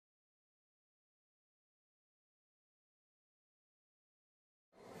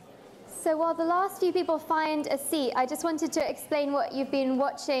So while the last few people find a seat, I just wanted to explain what you've been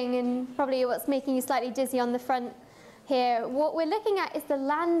watching and probably what's making you slightly dizzy on the front here. What we're looking at is the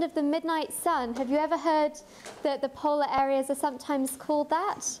land of the midnight sun. Have you ever heard that the polar areas are sometimes called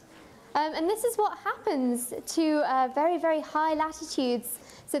that? And this is what happens to very, very high latitudes.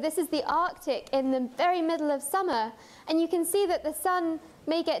 So this is the Arctic in the very middle of summer. And you can see that the sun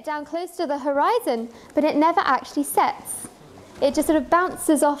may get down close to the horizon, but it never actually sets. It just sort of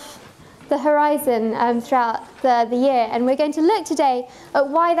bounces off the horizon throughout the year. And we're going to look today at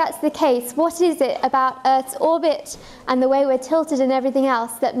why that's the case. What is it about Earth's orbit and the way we're tilted and everything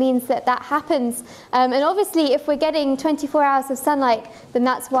else that means that that happens? And obviously, if we're getting 24 hours of sunlight, then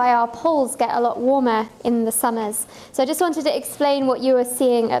that's why our poles get a lot warmer in the summers. So I just wanted to explain what you were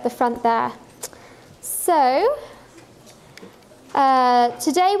seeing at the front there. So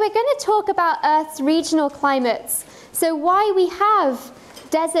today we're going to talk about Earth's regional climates. So why we have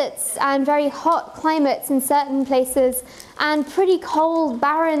deserts and very hot climates in certain places and pretty cold,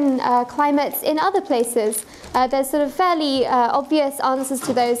 barren climates in other places. There's sort of fairly obvious answers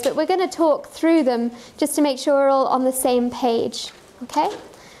to those, but we're going to talk through them just to make sure we're all on the same page. Okay?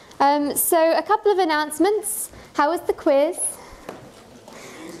 So a couple of announcements. How was the quiz?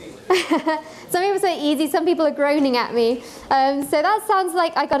 Some people say easy, some people are groaning at me. So that sounds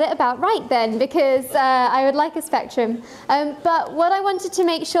like I got it about right then, because I would like a spectrum. But what I wanted to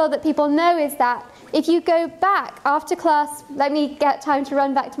make sure that people know is that if you go back after class, let me get time to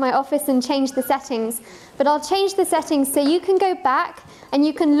run back to my office and change the settings. But I'll change the settings so you can go back and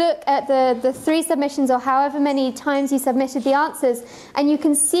you can look at the 3 submissions or however many times you submitted the answers, and you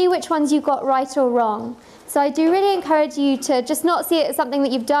can see which ones you got right or wrong. So I do really encourage you to just not see it as something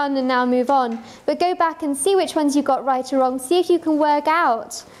that you've done and now move on, but go back and see which ones you got right or wrong. See if you can work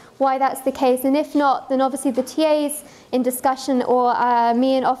out why that's the case. And if not, then obviously the TAs in discussion or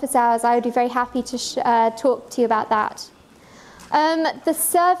me in office hours, I would be very happy to talk to you about that. The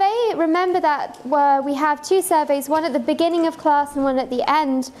survey, remember that we have 2 surveys, one at the beginning of class and one at the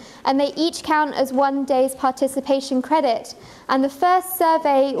end, and they each count as 1 day's participation credit. And the first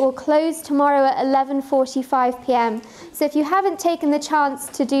survey will close tomorrow at 11:45 p.m. So if you haven't taken the chance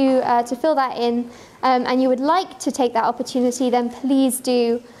to fill that in, and you would like to take that opportunity, then please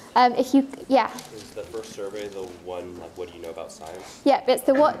do. Is the first survey the one, like, what do you know about science? Yeah, it's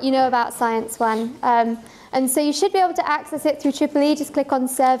the what you know about science one. And so you should be able to access it through EEE. Just click on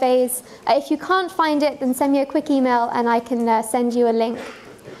surveys. If you can't find it, then send me a quick email and I can send you a link.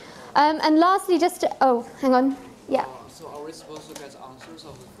 And lastly, hang on. Yeah. So are we supposed to get answers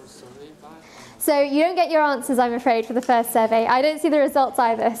of the first survey back? So you don't get your answers, I'm afraid, for the first survey. I don't see the results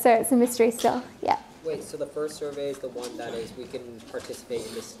either, so it's a mystery still. Yeah. Wait, so the first survey is the one that is we can participate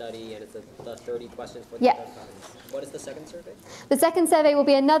in this study, and it's the 30 questions for the times. What is the second survey? The second survey will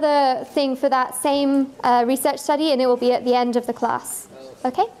be another thing for that same research study, and it will be at the end of the class.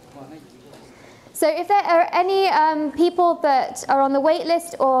 Okay? So if there are any people that are on the wait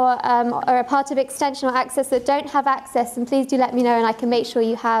list or are a part of Extension or Access that don't have access, then please do let me know and I can make sure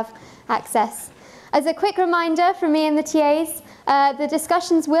you have access. As a quick reminder from me and the TAs, the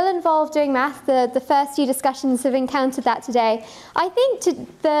discussions will involve doing math. The first few discussions have encountered that today. I think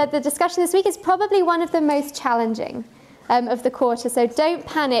the discussion this week is probably one of the most challenging of the quarter, so don't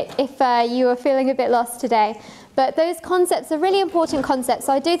panic if you are feeling a bit lost today. But those concepts are really important concepts,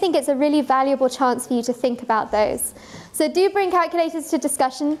 so I do think it's a really valuable chance for you to think about those. So do bring calculators to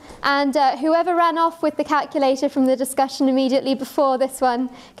discussion, and whoever ran off with the calculator from the discussion immediately before this one,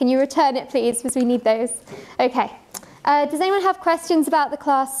 can you return it please, because we need those. Okay. Does anyone have questions about the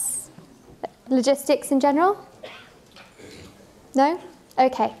class logistics in general? No?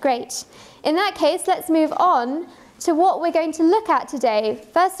 Okay, great. In that case, let's move on to what we're going to look at today.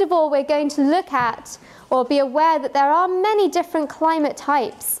 First of all, we're going to look at or be aware that there are many different climate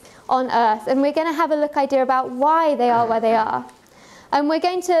types on Earth, and we're going to have a look idea about why they are where they are. And we're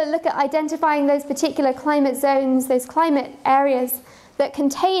going to look at identifying those particular climate zones, those climate areas that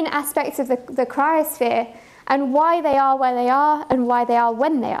contain aspects of the cryosphere, and why they are where they are, and why they are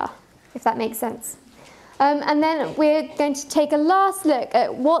when they are, if that makes sense. And then we're going to take a last look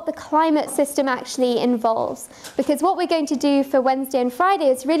at what the climate system actually involves. Because what we're going to do for Wednesday and Friday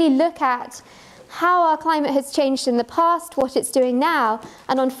is really look at how our climate has changed in the past, what it's doing now.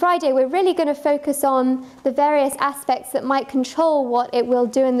 And on Friday, we're really going to focus on the various aspects that might control what it will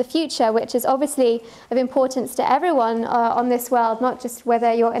do in the future, which is obviously of importance to everyone on this world, not just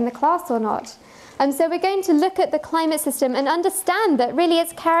whether you're in the class or not. And so we're going to look at the climate system and understand that really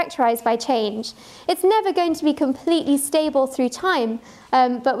it's characterized by change. It's never going to be completely stable through time,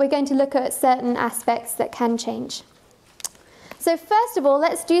 but we're going to look at certain aspects that can change. So first of all,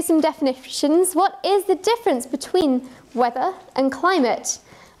 let's do some definitions. What is the difference between weather and climate?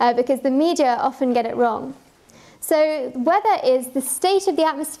 Because the media often get it wrong. So weather is the state of the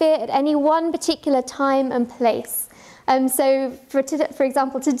atmosphere at any one particular time and place. So for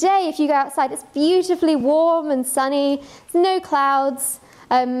example, today, if you go outside, it's beautifully warm and sunny, there's no clouds.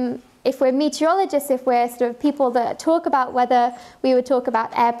 If we're meteorologists, if we're sort of people that talk about weather, we would talk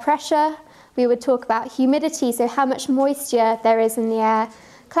about air pressure, we would talk about humidity, so how much moisture there is in the air,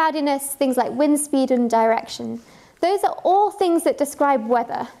 cloudiness, things like wind speed and direction. Those are all things that describe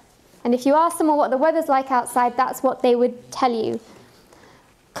weather. And if you ask someone what the weather's like outside, that's what they would tell you.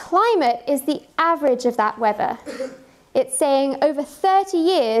 Climate is the average of that weather. It's saying over 30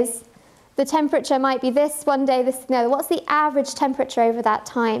 years, the temperature might be this one day, this another. What's the average temperature over that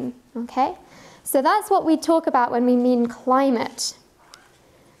time? Okay? So that's what we talk about when we mean climate.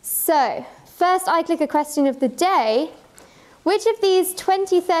 So, first iClicker question of the day. Which of these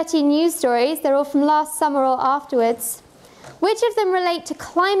 2030 news stories, they're all from last summer or afterwards, which of them relate to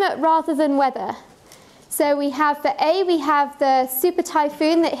climate rather than weather? So we have, for A, we have the super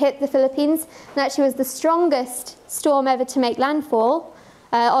typhoon that hit the Philippines, and actually was the strongest storm ever to make landfall,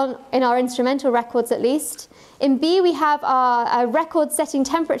 in our instrumental records at least. In B, we have our record-setting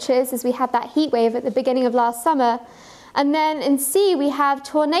temperatures, as we had that heat wave at the beginning of last summer. And then in C, we have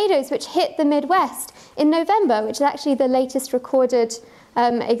tornadoes which hit the Midwest in November, which is actually the latest recorded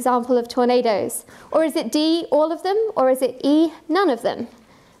example of tornadoes. Or is it D, all of them? Or is it E, none of them?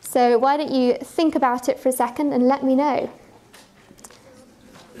 So why don't you think about it for a second and let me know.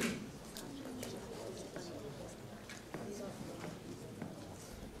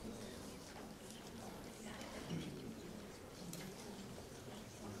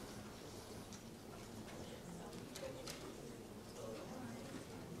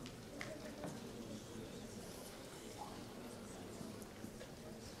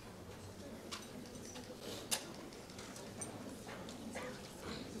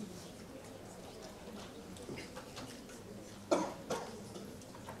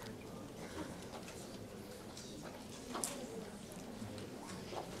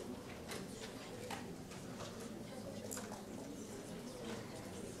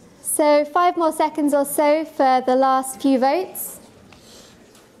 So 5 more seconds or so for the last few votes.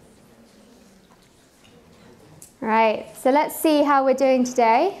 Right, so let's see how we're doing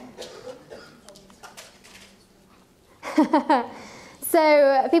today.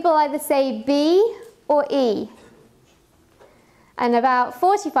 So people either say B or E. And about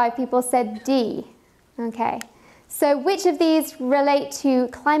 45 people said D. Okay, so which of these relate to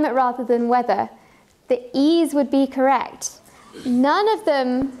climate rather than weather? The E's would be correct. None of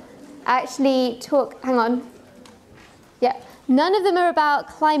them actually talk, hang on. Yeah, none of them are about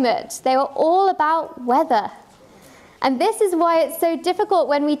climate. They are all about weather. And this is why it's so difficult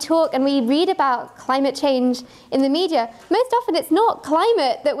when we talk and we read about climate change in the media. Most often it's not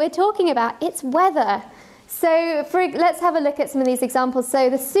climate that we're talking about, it's weather. So let's have a look at some of these examples. So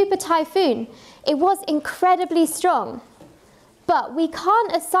the super typhoon, it was incredibly strong, but we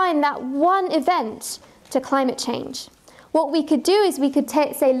can't assign that one event to climate change. What we could do is we could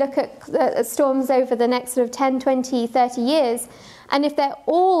say look at storms over the next sort of 10, 20, 30 years, and if they're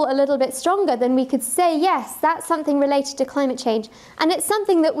all a little bit stronger, then we could say, yes, that's something related to climate change. And it's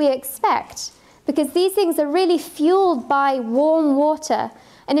something that we expect, because these things are really fueled by warm water.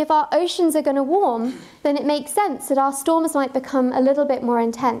 And if our oceans are going to warm, then it makes sense that our storms might become a little bit more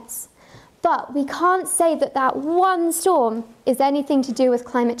intense. But we can't say that that one storm is anything to do with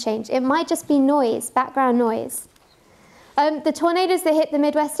climate change. It might just be noise, background noise. The tornadoes that hit the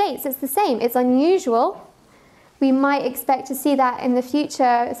Midwest states, it's the same. It's unusual. We might expect to see that in the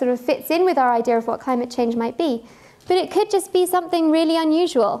future. It sort of fits in with our idea of what climate change might be. But it could just be something really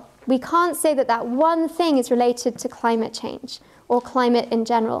unusual. We can't say that that one thing is related to climate change or climate in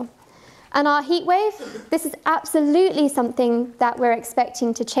general. And our heat wave, this is absolutely something that we're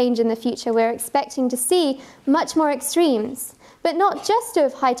expecting to change in the future. We're expecting to see much more extremes, but not just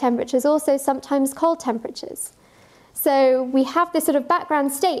of high temperatures, also sometimes cold temperatures. So we have this sort of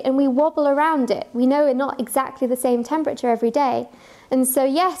background state and we wobble around it. We know we're not exactly the same temperature every day. And so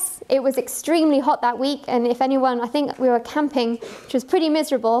yes, it was extremely hot that week. And if anyone, I think we were camping, which was pretty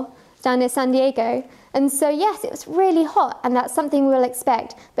miserable down near San Diego. And so yes, it was really hot and that's something we'll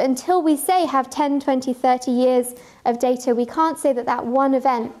expect. But until we say have 10, 20, 30 years of data, we can't say that that one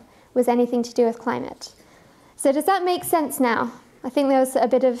event was anything to do with climate. So does that make sense now? I think there was a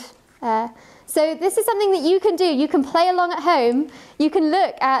bit of... So this is something that you can do. You can play along at home. You can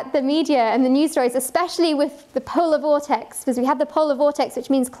look at the media and the news stories, especially with the polar vortex, because we have the polar vortex, which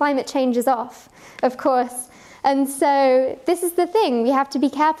means climate change is off, of course. And so this is the thing. We have to be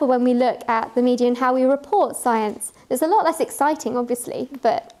careful when we look at the media and how we report science. It's a lot less exciting, obviously,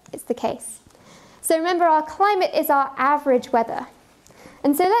 but it's the case. So remember, our climate is our average weather.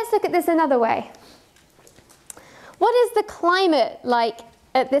 And so let's look at this another way. What is the climate like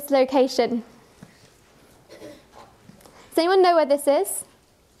at this location? Does anyone know where this is?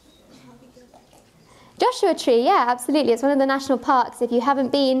 Joshua Tree, yeah, absolutely. It's one of the national parks. If you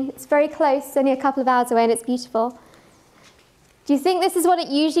haven't been, it's very close. It's only a couple of hours away and it's beautiful. Do you think this is what it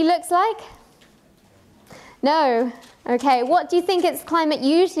usually looks like? No. Okay, what do you think its climate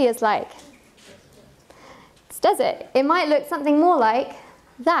usually is like? It's desert. It might look something more like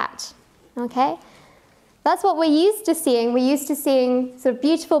that. Okay? That's what we're used to seeing. We're used to seeing sort of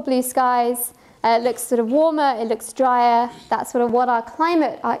beautiful blue skies. It looks sort of warmer, it looks drier. That's sort of what our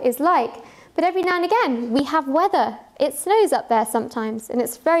climate is like. But every now and again, we have weather. It snows up there sometimes, and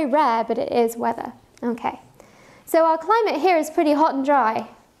it's very rare, but it is weather. Okay. So our climate here is pretty hot and dry.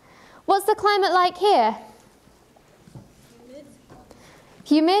 What's the climate like here?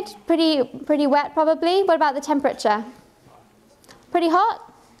 Humid, pretty wet probably. What about the temperature? Pretty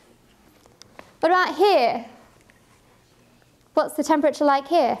hot? What about here? What's the temperature like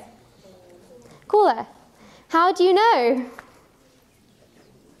here? Cooler. How do you know?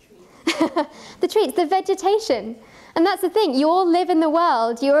 The trees, the vegetation. And that's the thing, you all live in the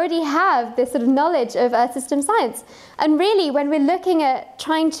world, you already have this sort of knowledge of Earth system science. And really, when we're looking at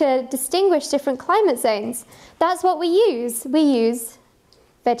trying to distinguish different climate zones, that's what we use. We use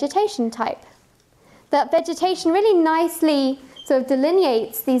vegetation type. That vegetation really nicely sort of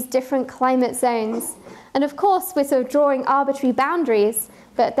delineates these different climate zones. And of course, we're sort of drawing arbitrary boundaries,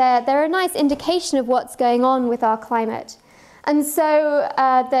 but they're a nice indication of what's going on with our climate. And so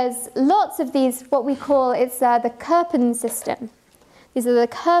there's lots of these, what we call, it's the Köppen system. These are the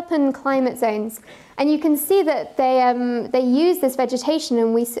Köppen climate zones. And you can see that they use this vegetation,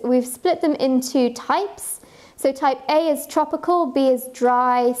 and we've split them into types. So type A is tropical, B is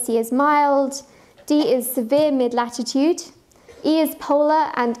dry, C is mild, D is severe mid-latitude, E is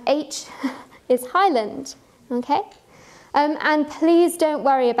polar, and H is highland. Okay? And please don't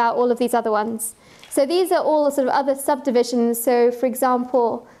worry about all of these other ones. So these are all sort of other subdivisions. So for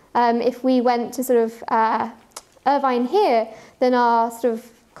example, if we went to sort of Irvine here, then our sort of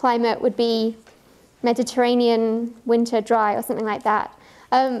climate would be Mediterranean, winter, dry, or something like that.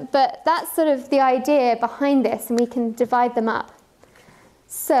 But that's sort of the idea behind this, and we can divide them up.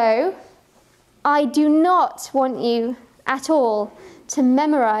 So I do not want you at all to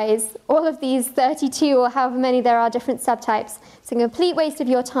memorize all of these 32 or however many there are different subtypes. It's a complete waste of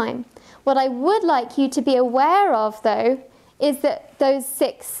your time. What I would like you to be aware of, though, is that those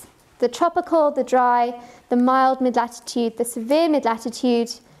 6, the tropical, the dry, the mild mid-latitude, the severe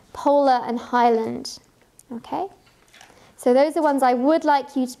mid-latitude, polar, and highland. Okay? So those are ones I would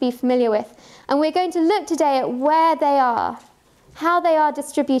like you to be familiar with. And we're going to look today at where they are, how they are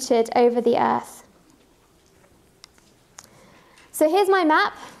distributed over the Earth. So here's my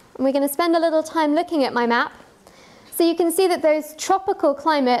map, and we're going to spend a little time looking at my map. So you can see that those tropical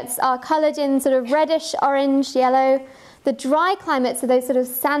climates are coloured in sort of reddish, orange, yellow. The dry climates are those sort of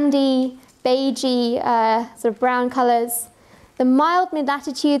sandy, beigey, sort of brown colours. The mild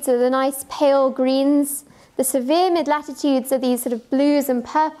mid-latitudes are the nice pale greens. The severe mid-latitudes are these sort of blues and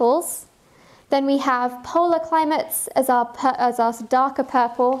purples. Then we have polar climates as our darker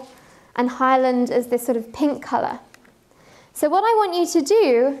purple, and highland as this sort of pink colour. So what I want you to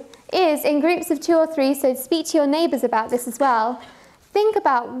do is, in groups of 2 or 3, so speak to your neighbours about this as well, think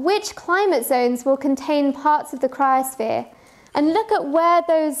about which climate zones will contain parts of the cryosphere, and look at where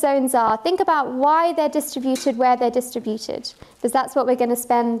those zones are. Think about why they're distributed where they're distributed, because that's what we're going to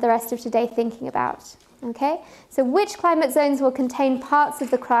spend the rest of today thinking about. Okay? So which climate zones will contain parts of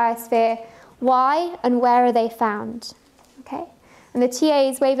the cryosphere, why, and where are they found? Okay? And the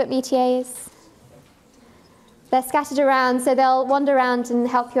TAs, wave at me, TAs. They're scattered around, so they'll wander around and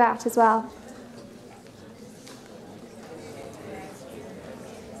help you out as well.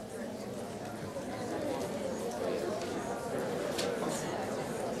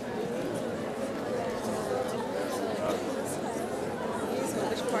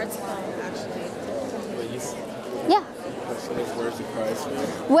 Which parts actually? Yeah. Where's the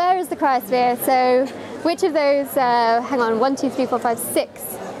cryosphere? Where is the cryosphere? So which of those, hang on, 1, 2, 3, 4, 5, 6.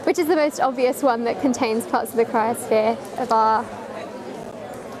 Which is the most obvious one that contains parts of the cryosphere of our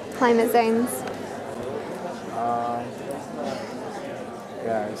climate zones?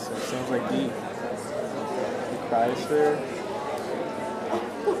 Yeah, so it seems like the cryosphere.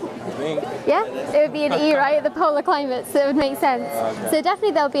 I think. Yeah, it would be an E, right? The polar climates, so it would make sense. Okay. So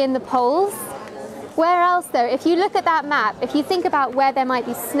definitely they'll be in the poles. Where else though? If you look at that map, if you think about where there might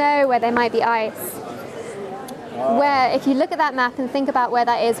be snow, where there might be ice, if you look at that map and think about where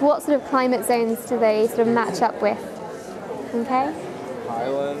that is, what sort of climate zones do they sort of match up with? Okay?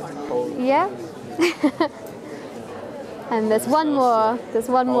 Highland, cold. Yeah? And there's one more. There's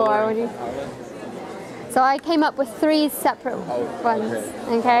one more. So I came up with 3 separate ones.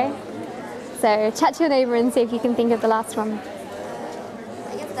 Okay? So chat to your neighbor and see if you can think of the last one.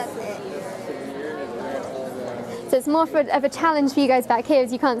 I guess that's it. So it's more of a challenge for you guys back here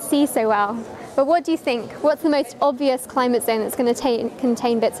as you can't see so well. But what do you think? What's the most obvious climate zone that's going to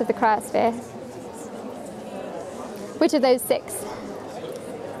contain bits of the cryosphere? Which of those 6?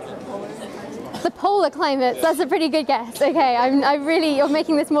 The polar climates. That's a pretty good guess. Okay, you're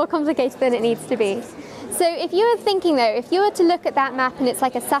making this more complicated than it needs to be. So if you were thinking though, if you were to look at that map and it's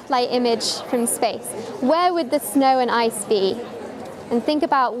like a satellite image from space, where would the snow and ice be? And think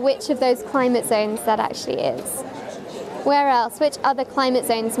about which of those climate zones that actually is. Where else? Which other climate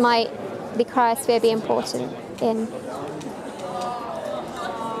zones might the cryosphere be important in?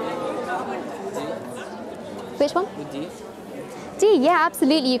 Which one? D, yeah,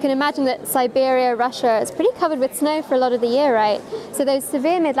 absolutely. You can imagine that Siberia, Russia is pretty covered with snow for a lot of the year, right? So those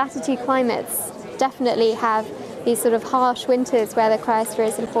severe mid-latitude climates definitely have these sort of harsh winters where the cryosphere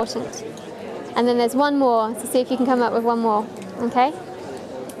is important. And then there's one more, so see if you can come up with one more, okay?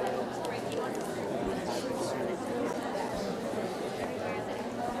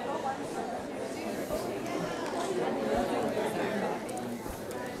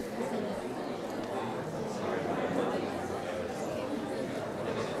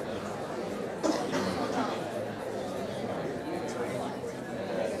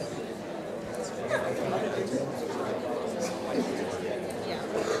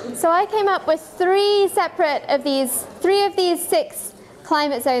 So I came up with 3 of these 6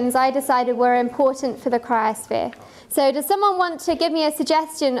 climate zones I decided were important for the cryosphere. So does someone want to give me a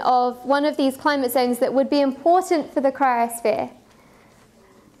suggestion of one of these climate zones that would be important for the cryosphere?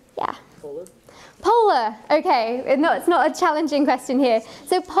 Yeah. Polar. Okay, it's not a challenging question here.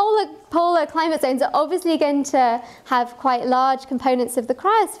 So polar climate zones are obviously going to have quite large components of the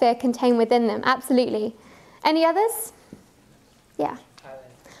cryosphere contained within them. Absolutely. Any others? Yeah.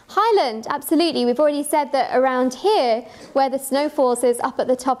 Highland, absolutely. We've already said that around here, where the snow falls is up at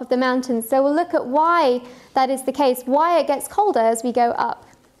the top of the mountains. So we'll look at why that is the case, why it gets colder as we go up.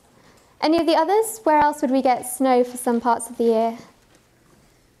 Any of the others? Where else would we get snow for some parts of the year?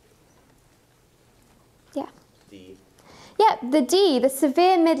 Yeah. D. Yeah, the D, the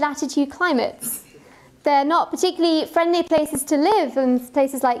severe mid-latitude climates. They're not particularly friendly places to live, in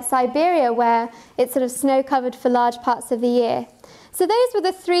places like Siberia, where it's sort of snow-covered for large parts of the year. So those were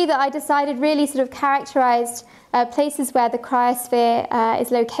the 3 that I decided really sort of characterized places where the cryosphere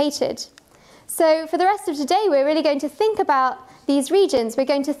is located. So for the rest of today, we're really going to think about these regions. We're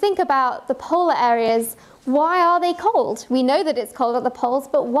going to think about the polar areas. Why are they cold? We know that it's cold at the poles,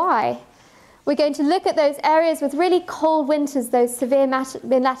 but why? We're going to look at those areas with really cold winters, those severe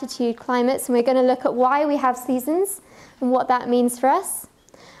mid-latitude climates, and we're going to look at why we have seasons and what that means for us.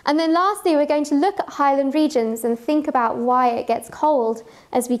 And then lastly, we're going to look at highland regions and think about why it gets cold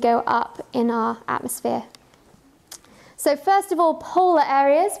as we go up in our atmosphere. So first of all, polar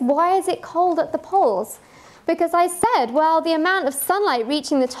areas. Why is it cold at the poles? Because I said, well, the amount of sunlight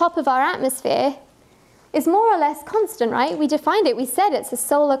reaching the top of our atmosphere is more or less constant, right? We defined it. We said it's a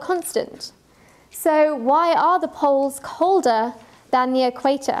solar constant. So why are the poles colder than the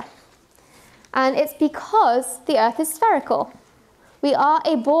equator? And it's because the Earth is spherical. We are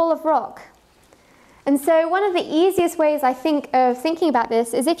a ball of rock. And so one of the easiest ways I think of thinking about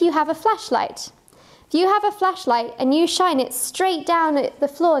this is if you have a flashlight. If you have a flashlight and you shine it straight down at the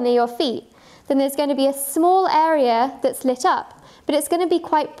floor near your feet, then there's going to be a small area that's lit up, but it's going to be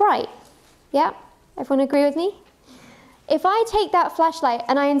quite bright. Yeah? Everyone agree with me? If I take that flashlight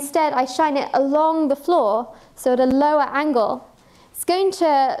and I shine it along the floor, so at a lower angle, it's going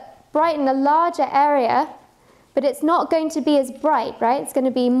to brighten a larger area, but it's not going to be as bright, right? It's going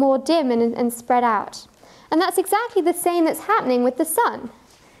to be more dim and spread out. And that's exactly the same that's happening with the sun.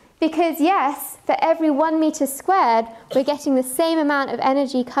 Because yes, for every 1 meter squared, we're getting the same amount of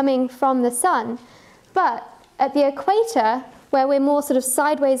energy coming from the sun. But at the equator, where we're more sort of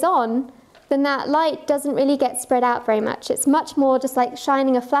sideways on, then that light doesn't really get spread out very much. It's much more just like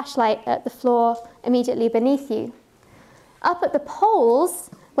shining a flashlight at the floor immediately beneath you. Up at the poles,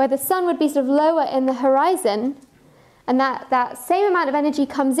 where the sun would be sort of lower in the horizon, and that same amount of energy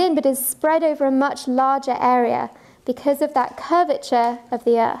comes in but is spread over a much larger area because of that curvature of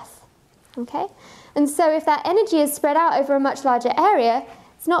the Earth. Okay? And so if that energy is spread out over a much larger area,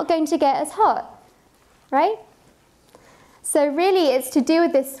 it's not going to get as hot. right? So really it's to do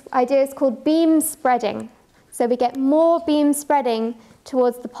with this idea, it's called beam spreading. So we get more beam spreading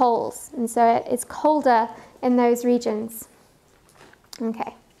towards the poles, and so it's colder in those regions.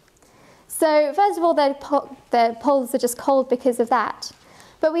 Okay. So first of all, the poles are just cold because of that.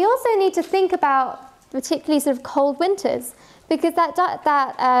 But we also need to think about particularly sort of cold winters, because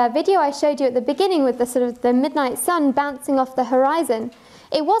that video I showed you at the beginning with the sort of the midnight sun bouncing off the horizon,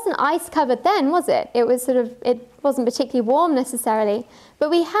 it wasn't ice covered then, was it? It wasn't particularly warm necessarily, but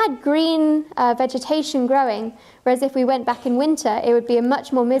we had green vegetation growing, whereas if we went back in winter, it would be a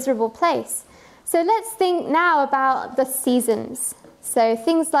much more miserable place. So let's think now about the seasons. So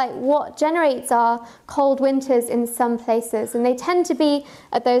things like what generates our cold winters in some places, and they tend to be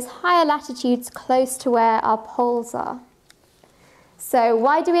at those higher latitudes close to where our poles are. So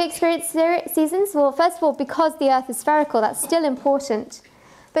why do we experience seasons? Well, first of all, because the Earth is spherical, that's still important,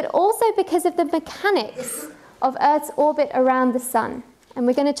 but also because of the mechanics of Earth's orbit around the sun. And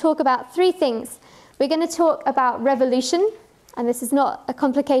we're going to talk about three things. We're going to talk about revolution, and this is not a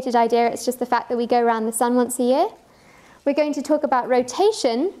complicated idea, it's just the fact that we go around the sun once a year. We're going to talk about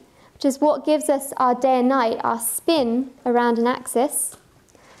rotation, which is what gives us our day and night, our spin around an axis.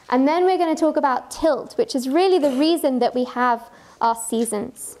 And then we're going to talk about tilt, which is really the reason that we have our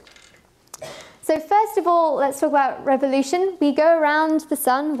seasons. So first of all, let's talk about revolution. We go around the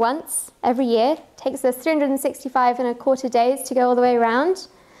sun once every year. It takes us 365.25 days to go all the way around.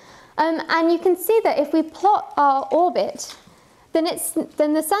 And you can see that if we plot our orbit, then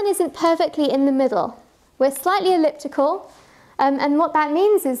the sun isn't perfectly in the middle. We're slightly elliptical, and what that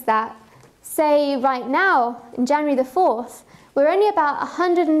means is that, say right now, in January the 4th, we're only about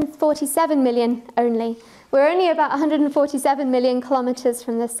 147 million only. We're only about 147 million kilometers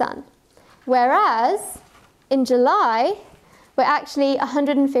from the sun. Whereas, in July, we're actually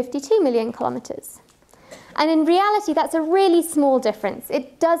 152 million kilometers. And in reality, that's a really small difference.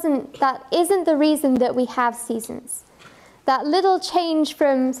 That isn't the reason that we have seasons. That little change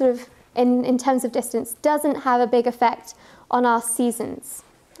from sort of in terms of distance doesn't have a big effect on our seasons.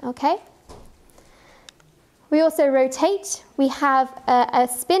 Okay? We also rotate. We have a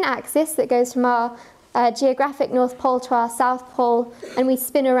spin axis that goes from our geographic North Pole to our South Pole, and we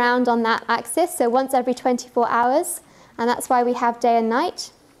spin around on that axis, so once every 24 hours, and that's why we have day and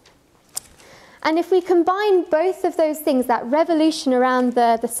night. And if we combine both of those things, that revolution around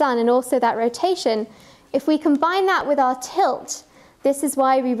the sun and also that rotation, if we combine that with our tilt, this is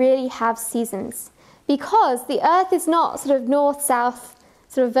why we really have seasons. Because the Earth is not sort of north-south,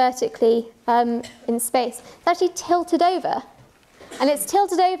 sort of vertically in space. It's actually tilted over. And it's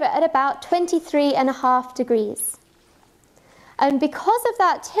tilted over at about 23.5 degrees. And because of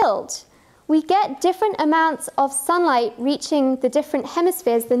that tilt, we get different amounts of sunlight reaching the different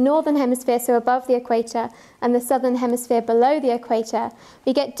hemispheres, the northern hemisphere, so above the equator, and the southern hemisphere below the equator.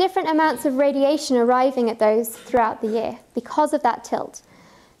 We get different amounts of radiation arriving at those throughout the year because of that tilt.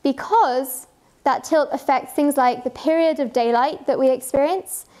 Because that tilt affects things like the period of daylight that we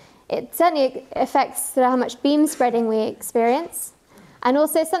experience. It certainly affects how much beam spreading we experience. And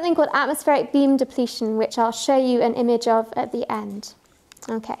also something called atmospheric beam depletion, which I'll show you an image of at the end.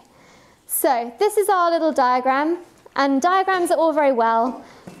 Okay. So this is our little diagram, and diagrams are all very well,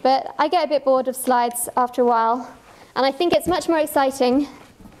 but I get a bit bored of slides after a while, and I think it's much more exciting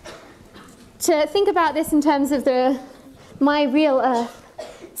to think about this in terms of my real Earth.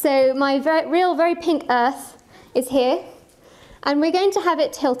 So my real, very pink Earth is here, and we're going to have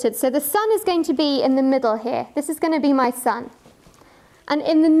it tilted. So the sun is going to be in the middle here. This is going to be my sun. And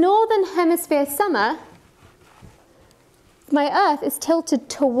in the northern hemisphere summer, my Earth is tilted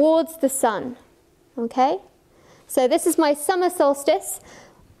towards the sun, okay? So this is my summer solstice.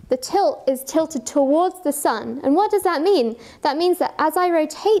 The tilt is tilted towards the sun. And what does that mean? That means that as I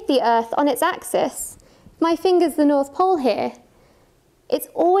rotate the Earth on its axis, my finger's the North Pole here, it's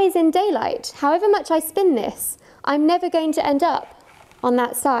always in daylight. However much I spin this, I'm never going to end up on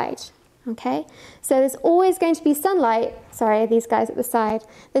that side, okay? So there's always going to be sunlight, sorry, these guys at the side,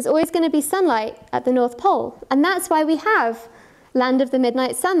 there's always going to be sunlight at the North Pole. And that's why we have land of the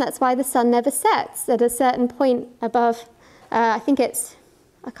midnight sun. That's why the sun never sets at a certain point above, I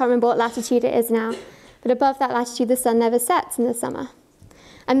can't remember what latitude it is now, but above that latitude the sun never sets in the summer.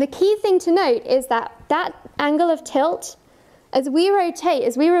 And the key thing to note is that that angle of tilt, as we rotate,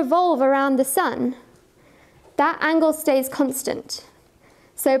 as we revolve around the sun, that angle stays constant.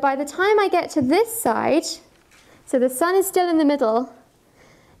 So by the time I get to this side, so the sun is still in the middle,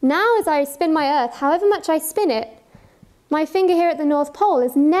 now as I spin my Earth, however much I spin it, my finger here at the North Pole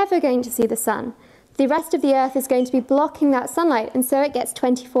is never going to see the sun. The rest of the Earth is going to be blocking that sunlight, and so it gets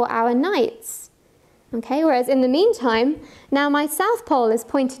 24-hour nights. Okay, whereas in the meantime, now my south pole is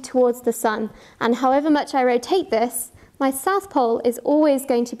pointed towards the sun, and however much I rotate this, my south pole is always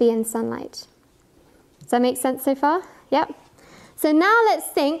going to be in sunlight. Does that make sense so far? Yep. So now let's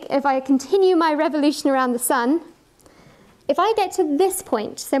think, if I continue my revolution around the sun, if I get to this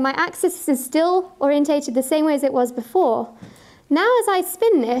point, so my axis is still orientated the same way as it was before, now as I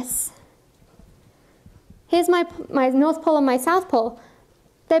spin this, here's my north pole and my south pole.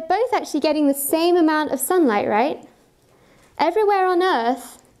 They're both actually getting the same amount of sunlight, right? Everywhere on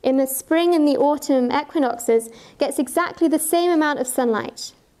Earth, in the spring and the autumn equinoxes, gets exactly the same amount of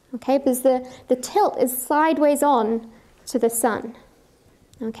sunlight, okay? Because the tilt is sideways on to the sun,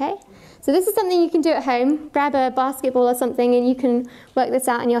 okay? So this is something you can do at home. Grab a basketball or something and you can work this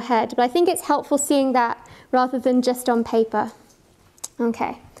out in your head. But I think it's helpful seeing that rather than just on paper.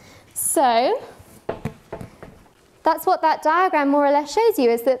 Okay, so that's what that diagram more or less shows you,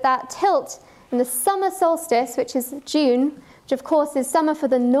 is that that tilt in the summer solstice, which is June, which of course is summer for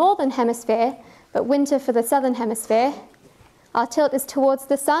the northern hemisphere, but winter for the southern hemisphere, our tilt is towards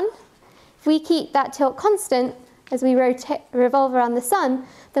the sun. If we keep that tilt constant as we revolve around the sun,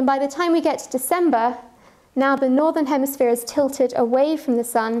 then by the time we get to December, now the northern hemisphere is tilted away from the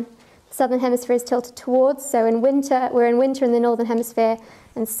sun, the southern hemisphere is tilted towards, so in winter, we're in winter in the northern hemisphere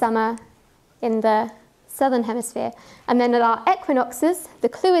and summer in the southern hemisphere. And then at our equinoxes, the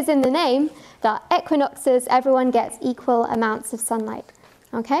clue is in the name, that our equinoxes, everyone gets equal amounts of sunlight,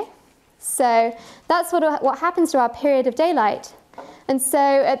 okay? So that's what happens to our period of daylight. And so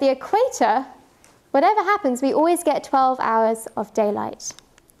at the equator, whatever happens, we always get 12 hours of daylight.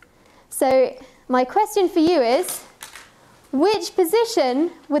 So my question for you is, which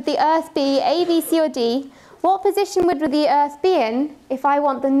position would the Earth be, A, B, C, or D? What position would the Earth be in if I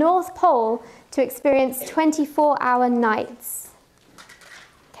want the North Pole to experience 24-hour nights?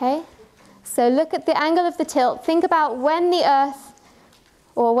 Okay, so look at the angle of the tilt. Think about when the Earth,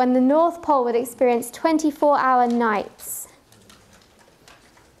 or when the North Pole would experience 24-hour nights.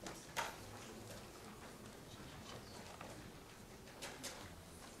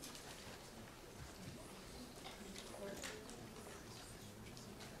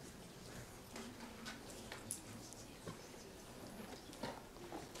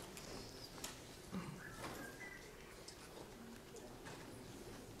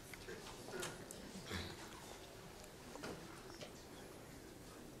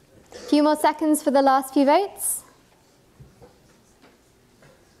 Few more seconds for the last few votes.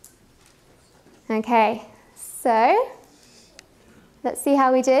 Okay, so let's see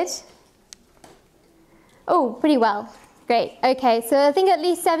how we did. Oh, pretty well. Great. Okay, so I think at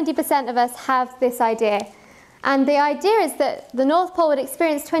least 70% of us have this idea. And the idea is that the North Pole would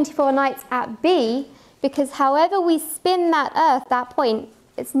experience 24 nights at B, because however we spin that Earth, that point,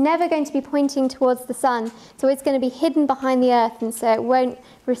 it's never going to be pointing towards the sun. It's always going to be hidden behind the Earth, and so it won't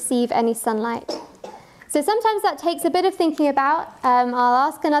receive any sunlight. So sometimes that takes a bit of thinking about. I'll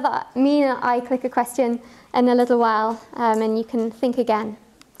ask another me and I clicker question in a little while, and you can think again.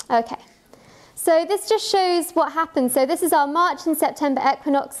 Okay. So this just shows what happens. So this is our March and September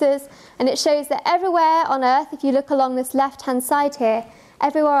equinoxes, and it shows that everywhere on Earth, if you look along this left-hand side here,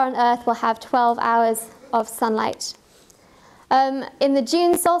 everywhere on Earth will have 12 hours of sunlight. In the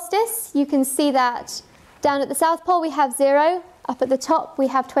June solstice, you can see that down at the South Pole we have 0, up at the top we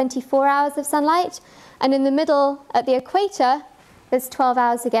have 24 hours of sunlight, and in the middle at the equator there's 12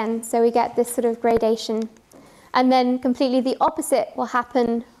 hours again, so we get this sort of gradation. And then completely the opposite will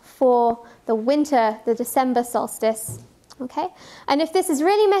happen for the winter, the December solstice. Okay? And if this is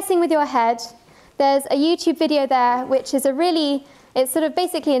really messing with your head, there's a YouTube video there which is it sort of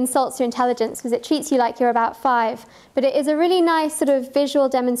basically insults your intelligence because it treats you like you're about 5. But it is a really nice sort of visual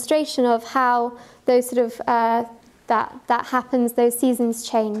demonstration of how those sort of, that happens, those seasons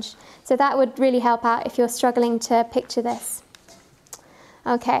change. So that would really help out if you're struggling to picture this.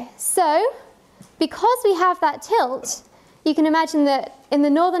 Okay, so because we have that tilt, you can imagine that in the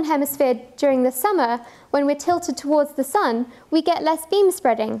northern hemisphere during the summer, when we're tilted towards the sun, we get less beam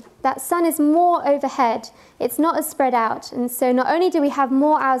spreading. That sun is more overhead. It's not as spread out. And so not only do we have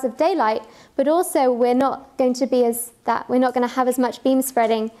more hours of daylight, but also we're not going to have as much beam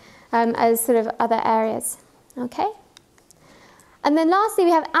spreading as sort of other areas. Okay? And then lastly,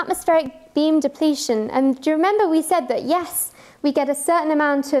 we have atmospheric beam depletion. And do you remember we said that, yes, we get a certain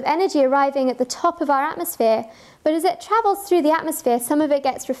amount of energy arriving at the top of our atmosphere, but as it travels through the atmosphere, some of it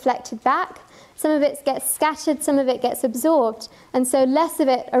gets reflected back, some of it gets scattered, some of it gets absorbed, and so less of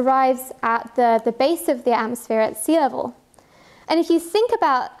it arrives at the base of the atmosphere at sea level. And if you think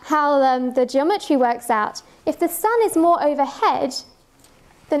about how the geometry works out, if the sun is more overhead,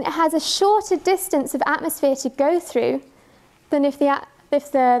 then it has a shorter distance of atmosphere to go through than if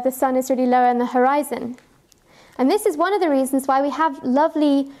the sun is really lower in the horizon. And this is one of the reasons why we have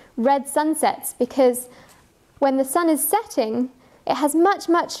lovely red sunsets, because when the sun is setting, it has much,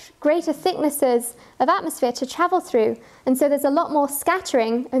 much greater thicknesses of atmosphere to travel through. And so there's a lot more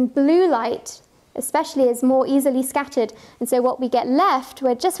scattering, and blue light especially is more easily scattered. And so what we get left,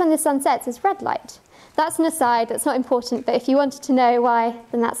 where just when the sun sets, is red light. That's an aside, that's not important, but if you wanted to know why,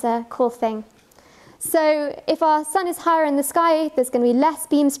 then that's a cool thing. So if our sun is higher in the sky, there's going to be less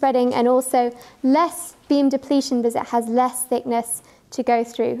beam spreading and also less beam depletion because it has less thickness to go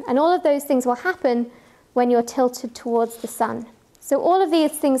through. And all of those things will happen when you're tilted towards the sun. So all of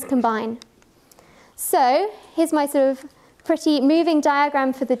these things combine. So here's my sort of pretty moving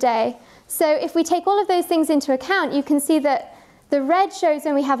diagram for the day. So if we take all of those things into account, you can see that the red shows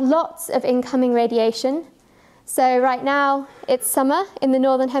when we have lots of incoming radiation. So right now it's summer in the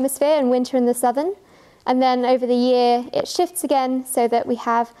northern hemisphere and winter in the southern. And then over the year it shifts again so that we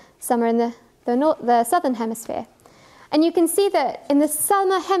have summer in the southern hemisphere. And you can see that in the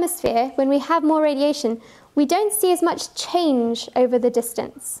summer hemisphere, when we have more radiation, we don't see as much change over the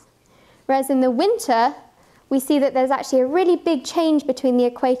distance. Whereas in the winter, we see that there's actually a really big change between the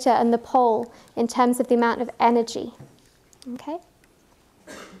equator and the pole in terms of the amount of energy. Okay?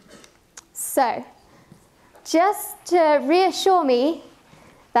 So, just to reassure me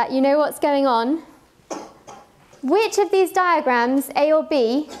that you know what's going on, which of these diagrams, A or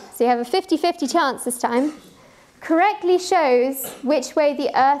B, so you have a 50-50 chance this time, correctly shows which way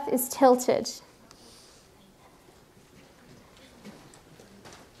the Earth is tilted?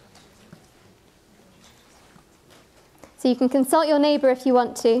 So you can consult your neighbour if you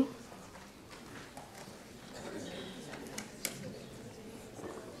want to.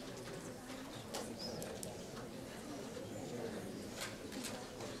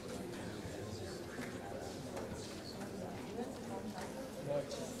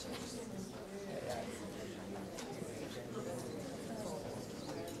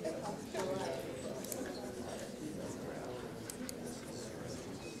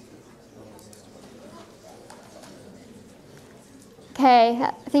 Okay,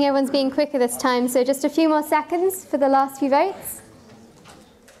 I think everyone's being quicker this time, so just a few more seconds for the last few votes.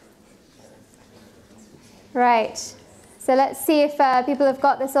 Right, so let's see if people have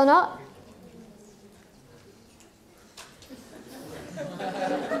got this or not.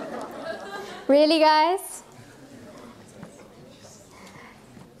 Really, guys?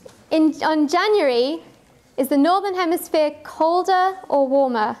 On January, is the northern hemisphere colder or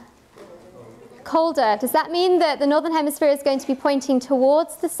warmer? Colder. Does that mean that the northern hemisphere is going to be pointing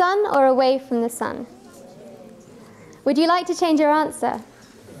towards the sun or away from the sun? Would you like to change your answer?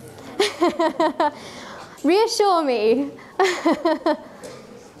 Reassure me.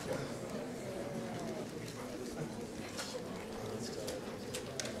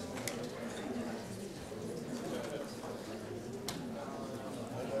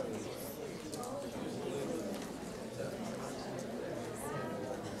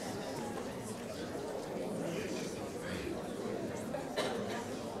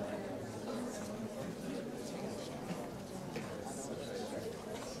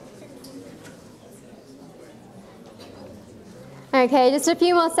 Okay, just a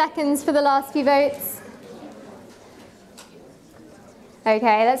few more seconds for the last few votes.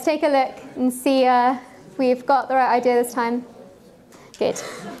 Okay, let's take a look and see if we've got the right idea this time. Good.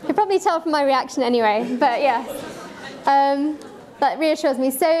 You can probably tell from my reaction anyway, but yeah. That reassures me.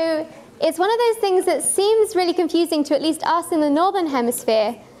 So it's one of those things that seems really confusing to at least us in the northern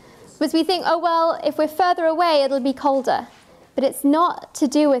hemisphere, because we think, oh, well, if we're further away, it'll be colder. But it's not to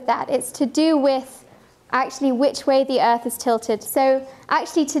do with that. It's to do with actually which way the Earth is tilted. So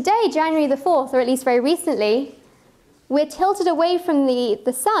actually today, January the 4th, or at least very recently, we're tilted away from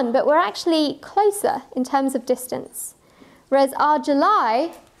the sun, but we're actually closer in terms of distance. Whereas our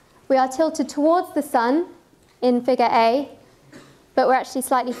July, we are tilted towards the sun in figure A, but we're actually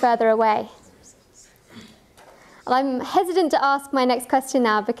slightly further away. And I'm hesitant to ask my next question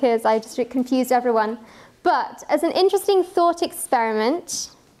now because I just confused everyone. But as an interesting thought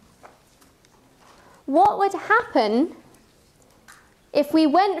experiment, what would happen if we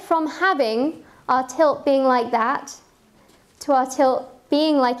went from having our tilt being like that to our tilt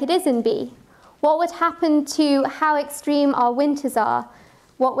being like it is in B? What would happen to how extreme our winters are?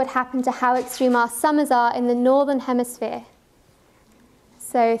 What would happen to how extreme our summers are in the northern hemisphere?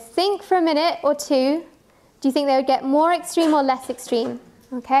 So think for a minute or two. Do you think they would get more extreme or less extreme?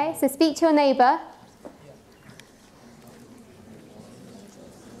 Okay, so speak to your neighbour.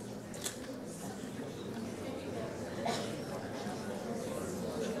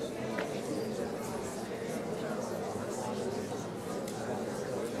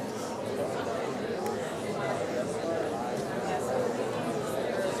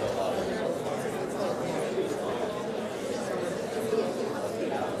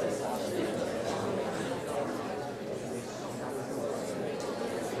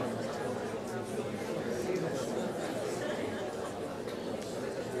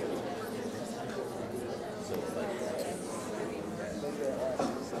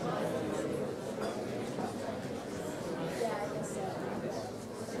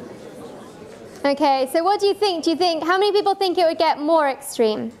 Okay, so what do you think? How many people think it would get more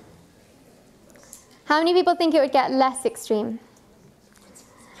extreme? How many people think it would get less extreme?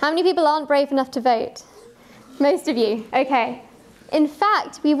 How many people aren't brave enough to vote? Most of you, okay. In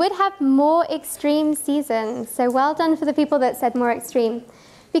fact, we would have more extreme seasons. So well done for the people that said more extreme.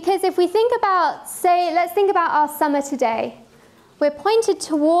 Because if we think about, let's think about our summer today. We're pointed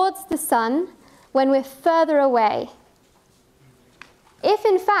towards the sun when we're further away. If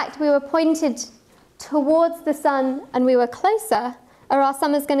in fact we were pointed towards the sun and we were closer, are our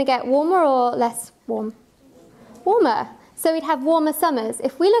summers going to get warmer or less warm? Warmer. So we'd have warmer summers.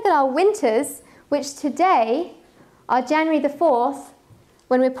 If we look at our winters, which today are January the 4th,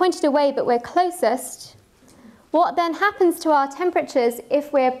 when we're pointed away but we're closest, what then happens to our temperatures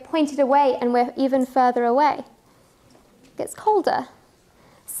if we're pointed away and we're even further away? It gets colder.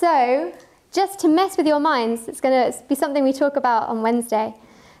 So just to mess with your minds, it's going to be something we talk about on Wednesday.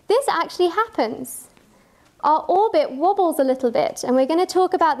 This actually happens. Our orbit wobbles a little bit, and we're going to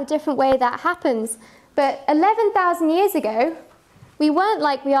talk about the different way that happens. But 11,000 years ago, we weren't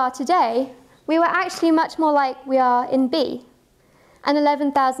like we are today. We were actually much more like we are in B. And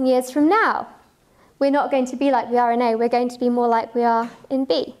 11,000 years from now, we're not going to be like we are in A. We're going to be more like we are in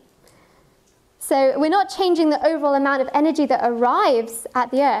B. So we're not changing the overall amount of energy that arrives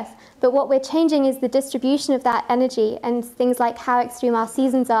at the Earth, but what we're changing is the distribution of that energy and things like how extreme our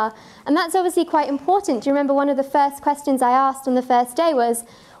seasons are. And that's obviously quite important. Do you remember one of the first questions I asked on the first day was,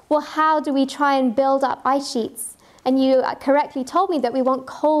 well, how do we try and build up ice sheets? And you correctly told me that we want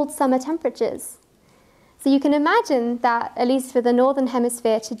cold summer temperatures. So you can imagine that, at least for the northern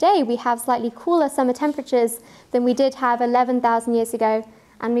hemisphere today, we have slightly cooler summer temperatures than we did have 11,000 years ago,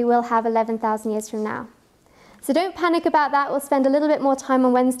 and we will have 11,000 years from now. So don't panic about that. We'll spend a little bit more time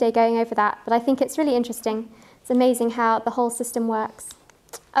on Wednesday going over that, but I think it's really interesting. It's amazing how the whole system works.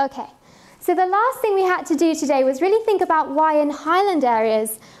 Okay, so the last thing we had to do today was really think about why in highland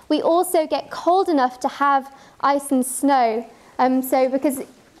areas we also get cold enough to have ice and snow. Because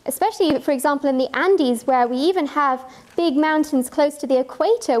especially, for example, in the Andes, where we even have big mountains close to the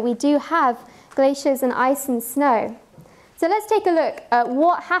equator, we do have glaciers and ice and snow. So let's take a look at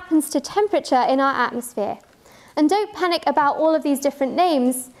what happens to temperature in our atmosphere. And don't panic about all of these different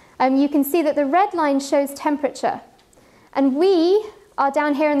names. You can see that the red line shows temperature. And we are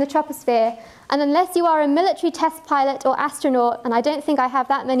down here in the troposphere. And unless you are a military test pilot or astronaut, and I don't think I have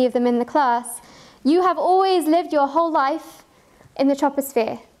that many of them in the class, you have always lived your whole life in the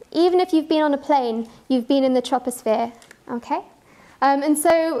troposphere. Even if you've been on a plane, you've been in the troposphere, okay? And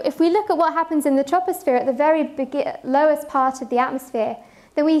so if we look at what happens in the troposphere at the very lowest part of the atmosphere,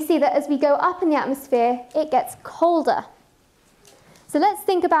 then we see that as we go up in the atmosphere, it gets colder. So let's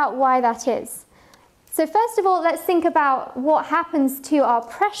think about why that is. So first of all, let's think about what happens to our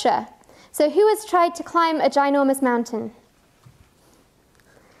pressure. So who has tried to climb a ginormous mountain?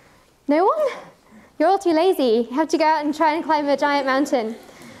 No one? You're all too lazy. You have to go out and try and climb a giant mountain.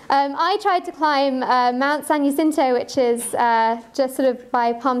 I tried to climb Mount San Jacinto, which is just sort of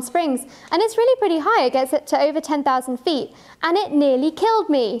by Palm Springs, and it's really pretty high. It gets up to over 10,000 feet, and it nearly killed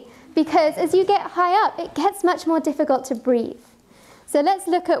me, because as you get high up, it gets much more difficult to breathe. So let's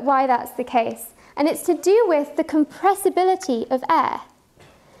look at why that's the case, and it's to do with the compressibility of air.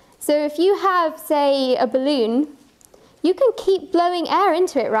 So if you have, say, a balloon, you can keep blowing air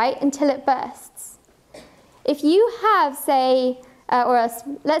into it, right, until it bursts. If you have, say,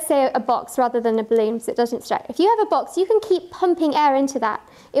 let's say a box rather than a balloon, so it doesn't distract. If you have a box, you can keep pumping air into that.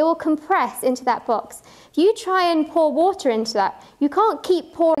 It will compress into that box. If you try and pour water into that, you can't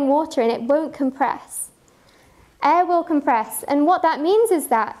keep pouring water in, it won't compress. Air will compress, and what that means is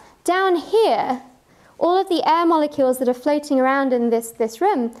that down here, all of the air molecules that are floating around in this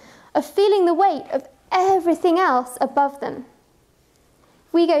room are feeling the weight of everything else above them.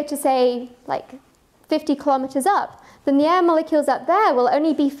 If we go to, say, like 50 kilometers up, then the air molecules up there will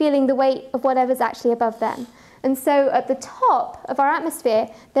only be feeling the weight of whatever's actually above them. And so at the top of our atmosphere,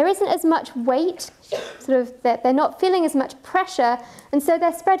 there isn't as much weight, they're not feeling as much pressure, and so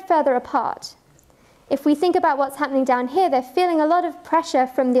they're spread further apart. If we think about what's happening down here, they're feeling a lot of pressure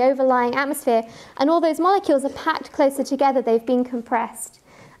from the overlying atmosphere, and all those molecules are packed closer together, they've been compressed.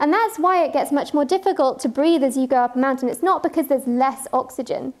 And that's why it gets much more difficult to breathe as you go up a mountain. It's not because there's less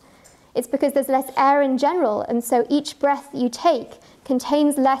oxygen. It's because there's less air in general, and so each breath that you take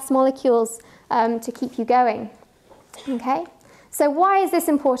contains less molecules to keep you going. Okay? So why is this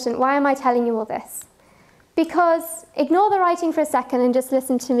important? Why am I telling you all this? Because ignore the writing for a second and just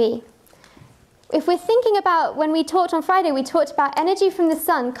listen to me. If we're thinking about, when we talked on Friday, we talked about energy from the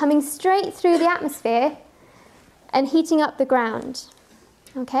sun coming straight through the atmosphere and heating up the ground.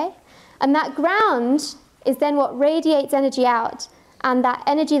 Okay? And that ground is then what radiates energy out. And that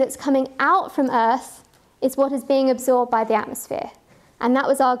energy that's coming out from Earth is what is being absorbed by the atmosphere. And that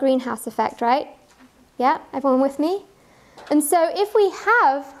was our greenhouse effect, right? Yeah, everyone with me? And so if we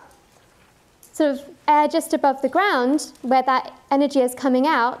have sort of air just above the ground where that energy is coming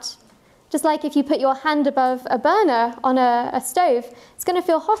out, just like if you put your hand above a burner on a stove, it's going to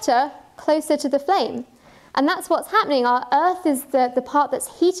feel hotter closer to the flame. And that's what's happening. Our Earth is the part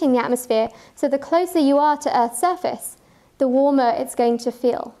that's heating the atmosphere. So the closer you are to Earth's surface, the warmer it's going to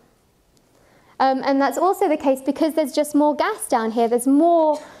feel. And that's also the case because there's just more gas down here. There's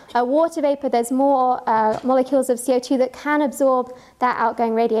more water vapor, there's more molecules of CO2 that can absorb that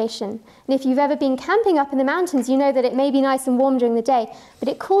outgoing radiation. And if you've ever been camping up in the mountains, you know that it may be nice and warm during the day, but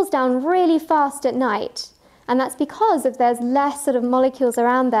it cools down really fast at night. And that's because there's less sort of molecules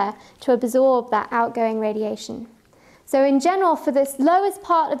around there to absorb that outgoing radiation. So in general, for this lowest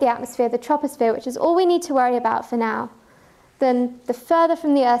part of the atmosphere, the troposphere, which is all we need to worry about for now, then the further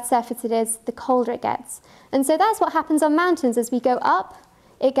from the Earth's surface it is, the colder it gets. And so that's what happens on mountains. As we go up,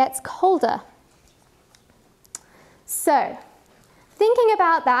 it gets colder. So, thinking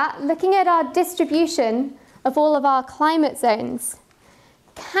about that, looking at our distribution of all of our climate zones,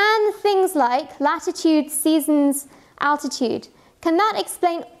 can things like latitude, seasons, altitude, can that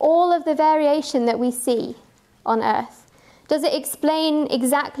explain all of the variation that we see on Earth? Does it explain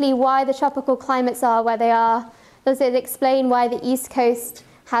exactly why the tropical climates are where they are? Does it explain why the East Coast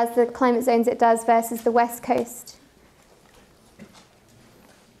has the climate zones it does versus the West Coast?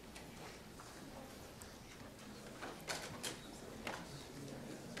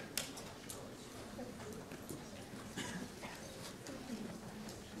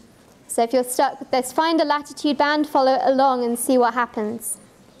 So if you're stuck with this, find a latitude band, follow it along and see what happens.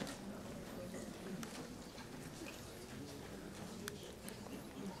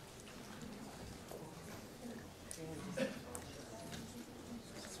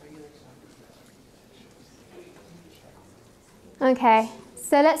 Okay,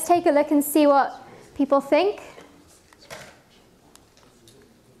 so let's take a look and see what people think.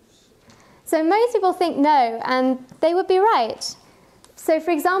 So most people think no, and they would be right. So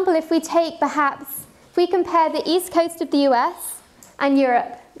for example, if we take perhaps, if we compare the east coast of the US and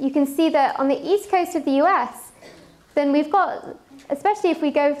Europe, you can see that on the east coast of the US, then we've got, especially if we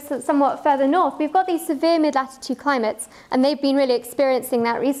go somewhat further north, we've got these severe mid-latitude climates, and they've been really experiencing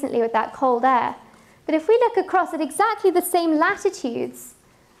that recently with that cold air. But if we look across at exactly the same latitudes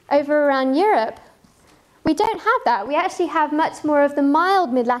over around Europe, we don't have that. We actually have much more of the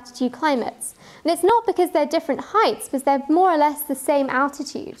mild mid-latitude climates. And it's not because they're different heights, because they're more or less the same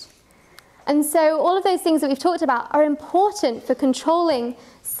altitude. And so all of those things that we've talked about are important for controlling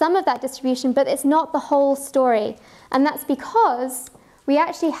some of that distribution, but it's not the whole story. And that's because we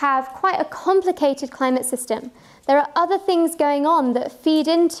actually have quite a complicated climate system. There are other things going on that feed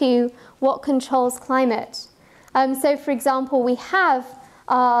into what controls climate. So for example, we have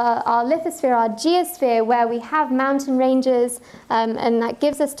our lithosphere, our geosphere, where we have mountain ranges, and that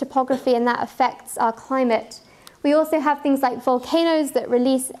gives us topography and that affects our climate. We also have things like volcanoes that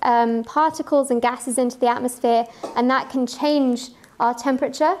release particles and gases into the atmosphere, and that can change our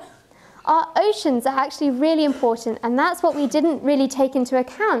temperature. Our oceans are actually really important, and that's what we didn't really take into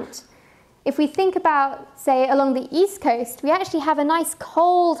account. If we think about, say, along the East Coast, we actually have a nice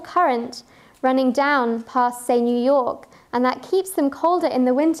cold current running down past, say, New York, and that keeps them colder in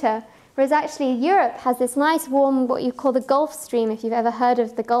the winter, whereas actually Europe has this nice warm, what you call the Gulf Stream, if you've ever heard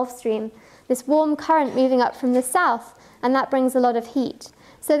of the Gulf Stream, this warm current moving up from the south, and that brings a lot of heat.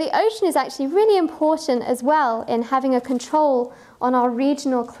 So the ocean is actually really important as well in having a control on our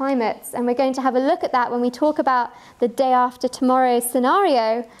regional climates, and we're going to have a look at that when we talk about the day after tomorrow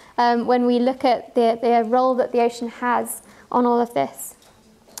scenario, when we look at the role that the ocean has on all of this.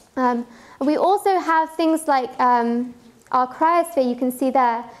 We also have things like our cryosphere, you can see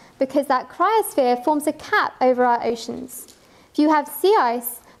there, because that cryosphere forms a cap over our oceans. If you have sea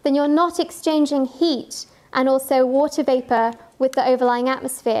ice, then you're not exchanging heat and also water vapor with the overlying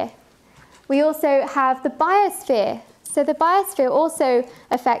atmosphere. We also have the biosphere. So the biosphere also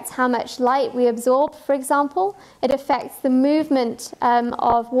affects how much light we absorb, for example. It affects the movement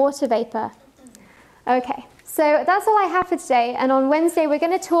of water vapor. Okay, so that's all I have for today. And on Wednesday, we're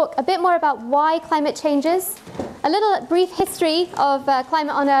going to talk a bit more about why climate changes, a little brief history of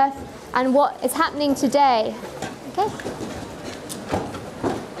climate on Earth, and what is happening today. Okay.